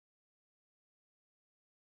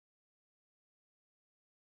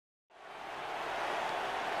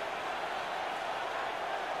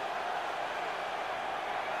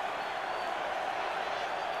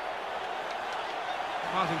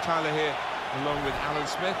Martin Tyler here, along with Alan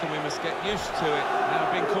Smith, and we must get used to it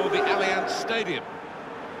now being called the Allianz Stadium.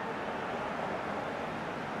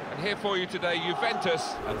 And here for you today,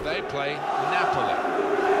 Juventus, and they play Napoli.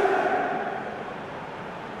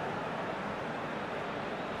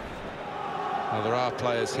 Well, there are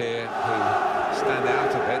players here who stand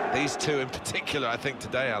out a bit. These two in particular, I think,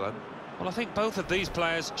 today, Alan. Well, I think both of these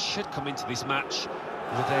players should come into this match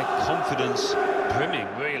with their confidence brimming,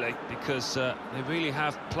 really, because they really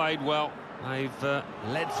have played well. They've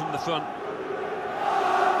led from the front.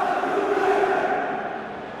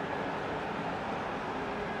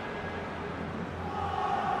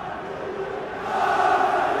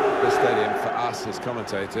 The stadium, for us as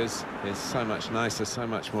commentators, is so much nicer, so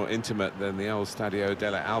much more intimate than the old Stadio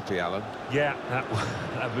delle Alpi, Alan. Yeah, that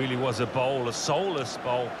really was a bowl, a soulless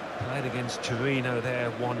bowl. Played against Torino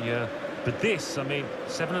there 1 year. But this, I mean,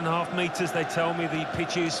 7.5 metres, they tell me, the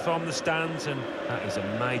pitch is from the stands, and that is a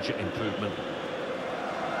major improvement.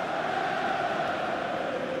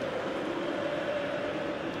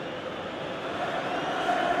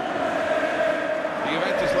 The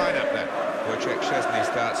Juventus lineup then. Wojciech Szczesny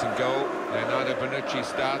starts in goal. Leonardo Bonucci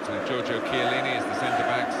starts with Giorgio Chiellini as the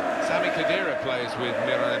centre-backs. Sami Khedira plays with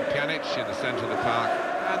Miralem Pjanic in the centre of the park.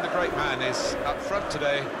 And the great man is up front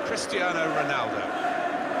today, Cristiano Ronaldo.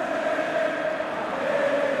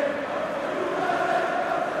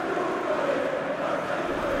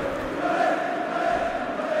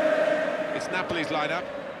 Napoli's lineup.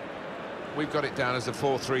 We've got it down as a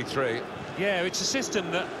 4-3-3. Yeah, it's a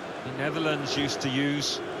system that the Netherlands used to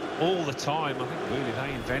use all the time. I think really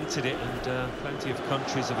they invented it, and plenty of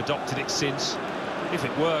countries have adopted it since. If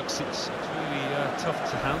it works, it's really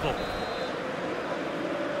tough to handle.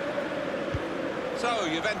 So,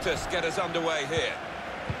 Juventus get us underway here.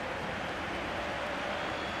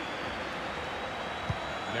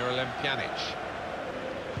 Miralem Pjanic.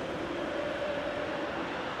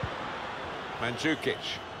 Mandzukic.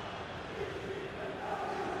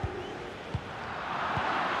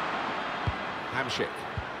 Hamšík.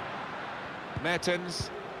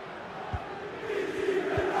 Mertens.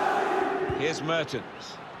 Here's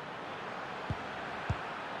Mertens.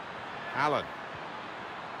 Allen.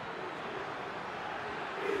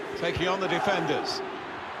 Taking on the defenders.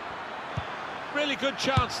 Really good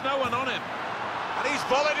chance, no one on him. And he's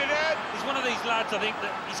volleyed it in. He's one of these lads, I think,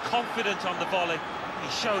 that he's confident on the volley. He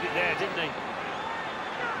showed it there, didn't he?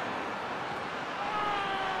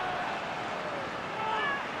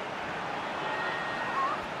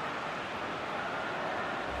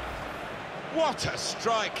 What a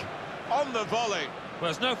strike on the volley.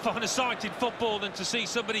 Well, there's no finer sight in football than to see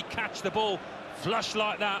somebody catch the ball flush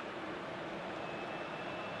like that.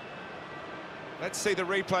 Let's see the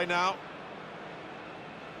replay now.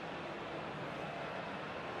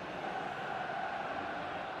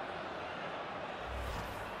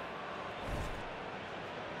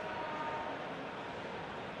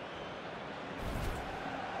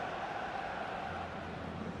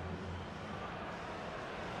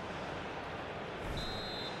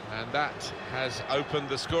 And that has opened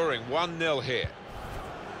the scoring. 1-0 here.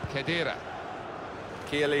 Khedira.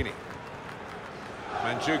 Chiellini.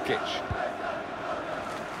 Mandzukic.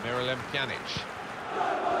 Miralem Pjanic.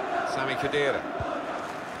 Sami Khedira.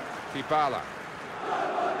 Dybala.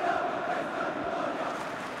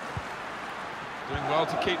 Doing well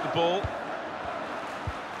to keep the ball.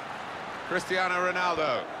 Cristiano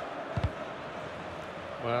Ronaldo.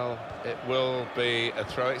 Well, it will be a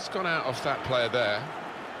throw. It's gone out off that player there.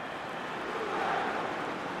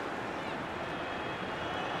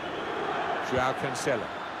 João Cancelo.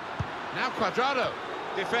 Now Cuadrado,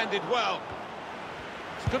 defended well.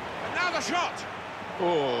 It's good. And now the shot!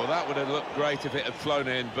 Oh, that would have looked great if it had flown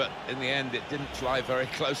in, but in the end it didn't fly very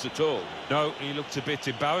close at all. No, he looked a bit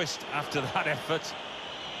embarrassed after that effort.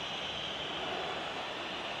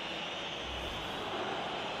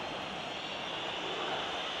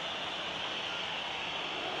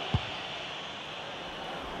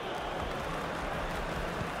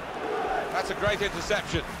 That's a great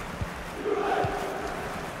interception.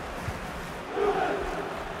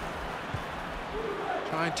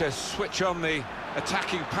 Trying to switch on the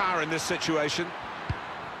attacking power in this situation.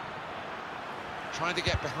 Trying to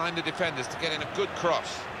get behind the defenders to get in a good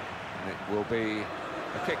cross. And it will be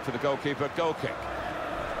a kick for the goalkeeper, goal kick.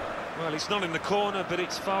 Well, it's not in the corner, but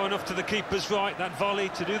it's far enough to the keeper's right, that volley,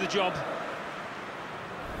 to do the job.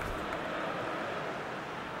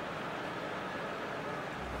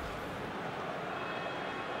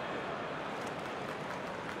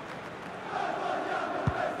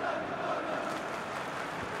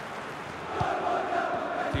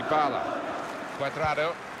 Dybala.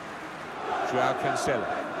 Cuadrado. Joao Cancelo.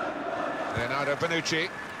 Leonardo Bonucci.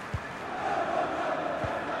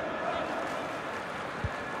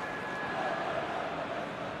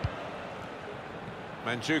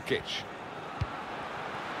 Mandzukic.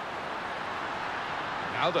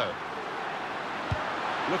 Ronaldo.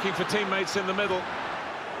 Looking for teammates in the middle.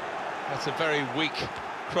 That's a very weak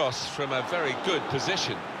cross from a very good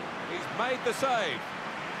position. He's made the save.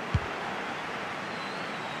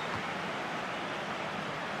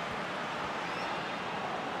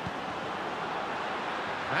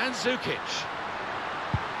 Mandzukic.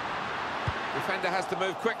 Defender has to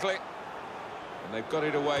move quickly. And they've got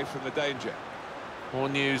it away from the danger. More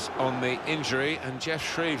news on the injury, and Jeff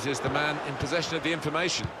Shreves is the man in possession of the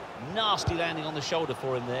information. Nasty landing on the shoulder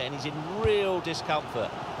for him there, and he's in real discomfort.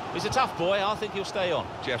 He's a tough boy. I think he'll stay on.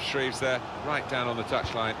 Jeff Shreves there, right down on the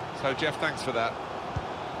touchline. So, Jeff, thanks for that.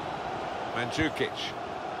 Mandzukic.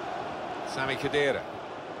 Sami Khedira.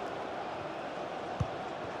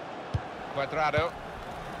 Cuadrado.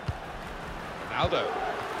 Ronaldo.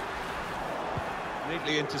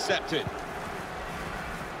 Neatly intercepted.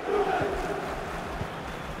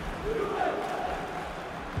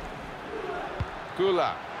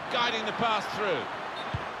 Gula guiding the pass through.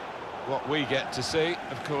 What we get to see,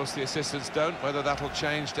 of course, the assistants don't. Whether that'll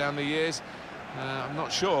change down the years, I'm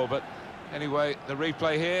not sure. But anyway, the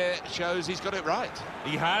replay here shows he's got it right.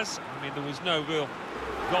 He has. I mean, there was no real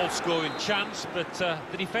goal-scoring chance, but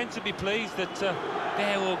the defence will be pleased that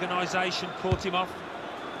their organisation caught him off.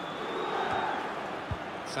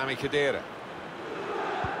 Sami Khedira.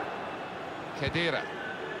 Khedira.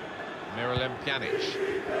 Miralem Pjanic.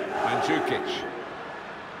 Mandzukic.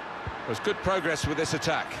 There's good progress with this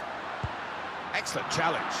attack. Excellent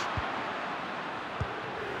challenge.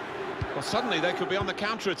 Well, suddenly they could be on the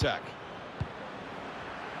counter-attack.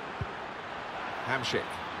 Hamšík.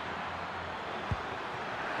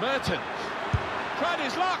 Mertens. Tried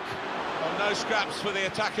his luck. Oh, no scraps for the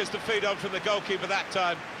attackers to feed on from the goalkeeper that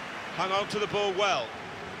time. Hung on to the ball well.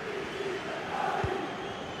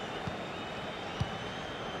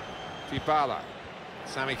 S.p.A.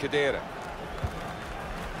 Sami Khedira.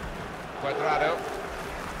 Cuadrado.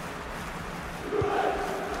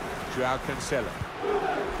 Joao Cancelo.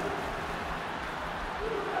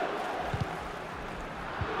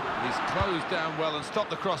 He's closed down well and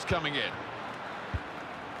stopped the cross coming in.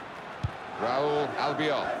 Raúl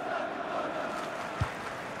Albiol.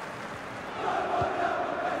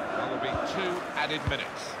 That'll be 2 added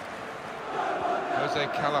minutes. Jose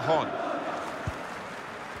Callejon.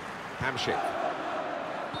 Hamšík.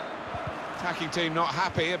 Attacking team not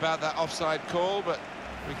happy about that offside call, but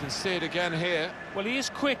we can see it again here. Well, he is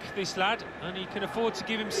quick, this lad, and he can afford to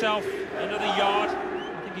give himself another yard.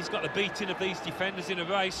 I think he's got the beating of these defenders in a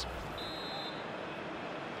race.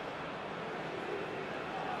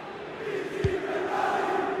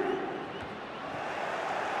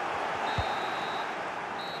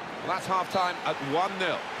 Well, that's half-time at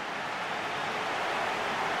 1-0.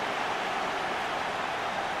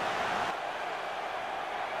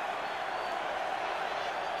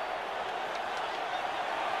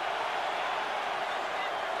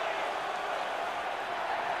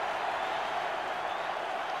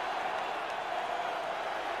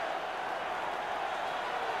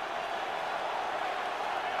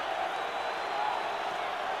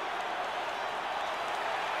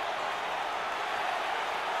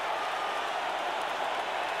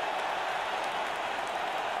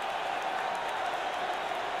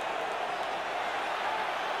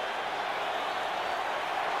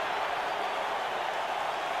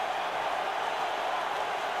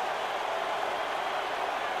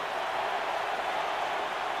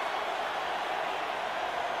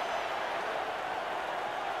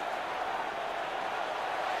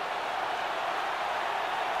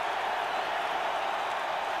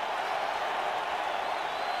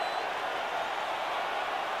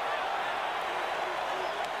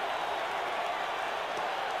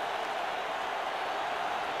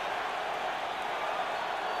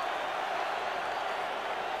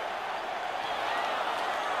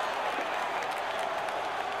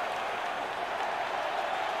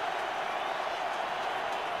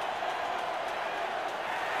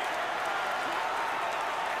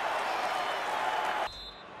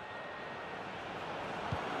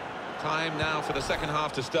 Time now for the second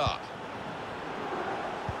half to start.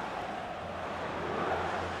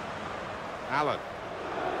 Allen.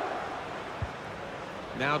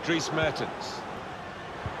 Now Dries Mertens.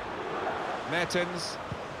 Mertens.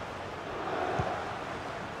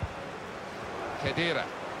 Khedira.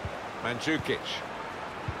 Mandzukic.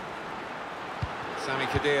 Sami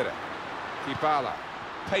Khedira. S.p.A.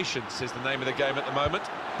 Patience is the name of the game at the moment.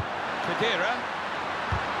 Khedira.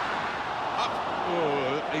 Up.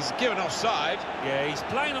 Oh, he's given offside. Yeah, he's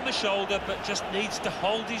playing on the shoulder, but just needs to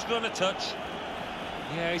hold his run a touch.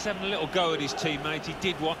 Yeah, he's having a little go at his teammate. He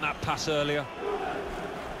did want that pass earlier.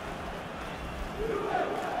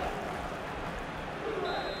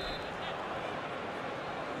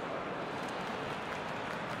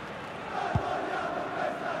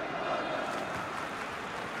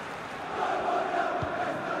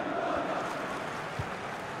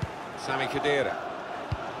 Sami Khedira.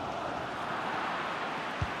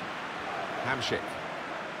 Hamšík.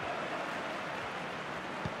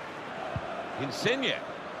 Insigne.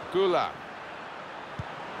 Gula.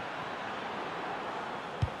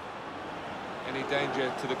 Any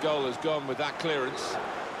danger to the goal has gone with that clearance.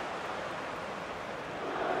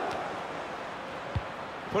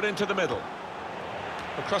 Put into the middle.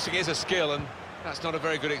 Well, crossing is a skill, and that's not a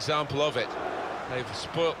very good example of it. They've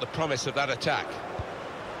spoilt the promise of that attack.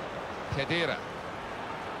 Khedira.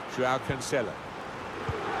 João Cancelo.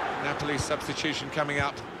 Napoli substitution coming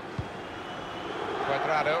up.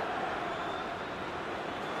 Cuadrado.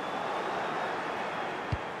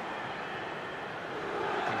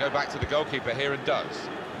 Can go back to the goalkeeper here and does.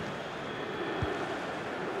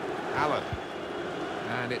 Allen.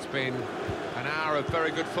 And it's been an hour of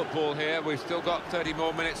very good football here. We've still got 30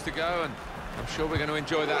 more minutes to go, and I'm sure we're going to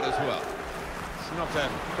enjoy that as well. It's not a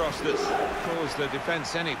cross that's caused the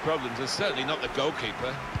defence any problems. It's certainly not the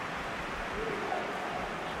goalkeeper.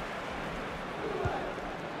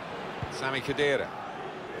 Sami Khedira.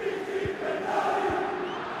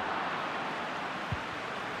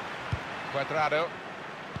 Cuadrado.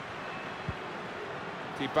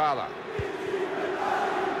 Dybala.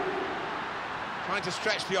 Trying to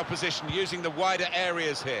stretch the opposition, using the wider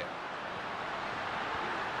areas here.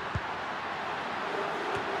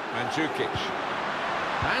 Mandzukic.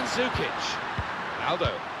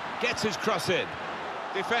 Aldo gets his cross in.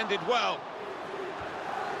 Defended well.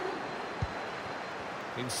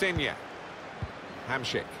 Insigne.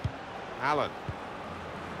 Hamšík. Allen.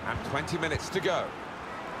 And 20 minutes to go.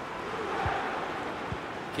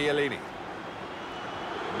 Chiellini.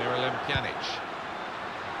 Pjanic.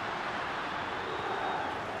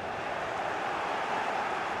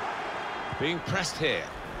 Being pressed here.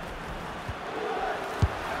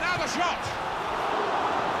 Now the shot!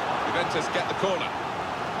 Juventus get the corner.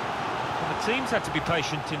 Well, the teams had to be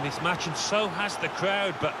patient in this match, and so has the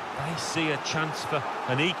crowd, but they see a chance for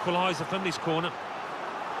an equaliser from this corner.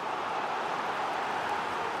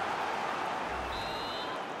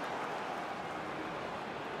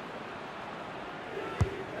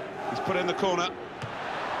 He's put in the corner.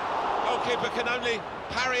 Goalkeeper can only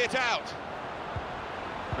parry it out.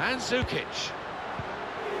 Mandzukic.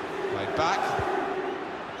 Played back.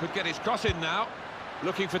 Could get his cross in now.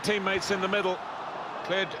 Looking for teammates in the middle.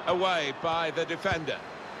 Cleared away by the defender.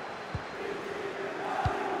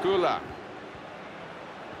 Gula.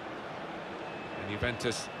 And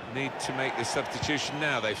Juventus need to make this substitution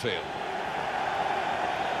now, they feel.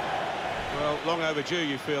 Well, long overdue,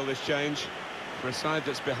 you feel, this change. For a side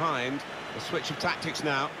that's behind, a switch of tactics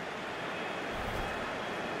now.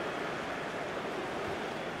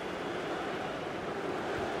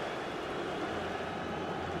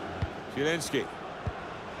 Zielinski.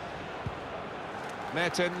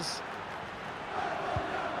 Mertens.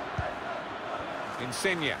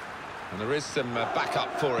 Insigne. And there is some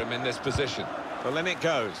backup for him in this position. Well, then it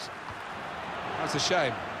goes. That's a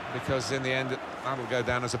shame, because in the end, that'll go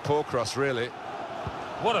down as a poor cross, really.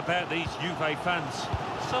 What about these Juve fans?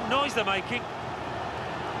 Some noise they're making.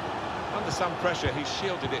 Under some pressure, he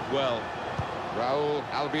shielded it well. Raul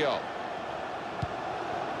Albiol.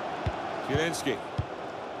 Zielinski.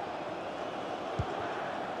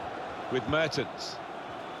 With Mertens.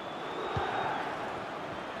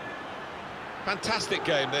 Fantastic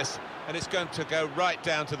game, this, and it's going to go right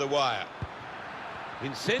down to the wire.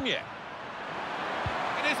 Insigne.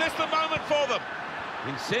 And is this the moment for them?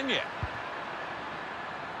 Insigne.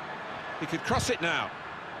 He could cross it now.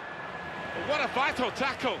 But what a vital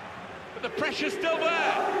tackle. But the pressure's still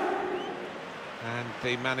there. And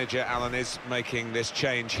the manager, Alan, is making this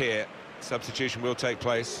change here. Substitution will take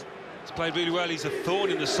place. He's played really well. He's a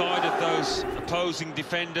thorn in the side of those opposing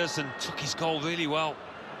defenders and took his goal really well.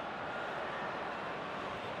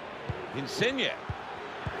 Insigne.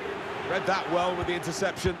 Read that well with the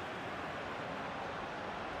interception.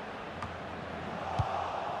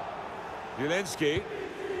 Zielinski.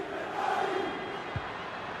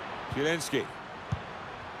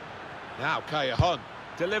 Now Callejon.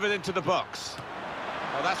 Delivered into the box.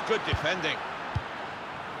 Oh, that's good defending.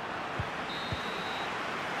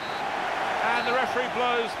 And the referee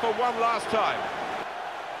blows for one last time.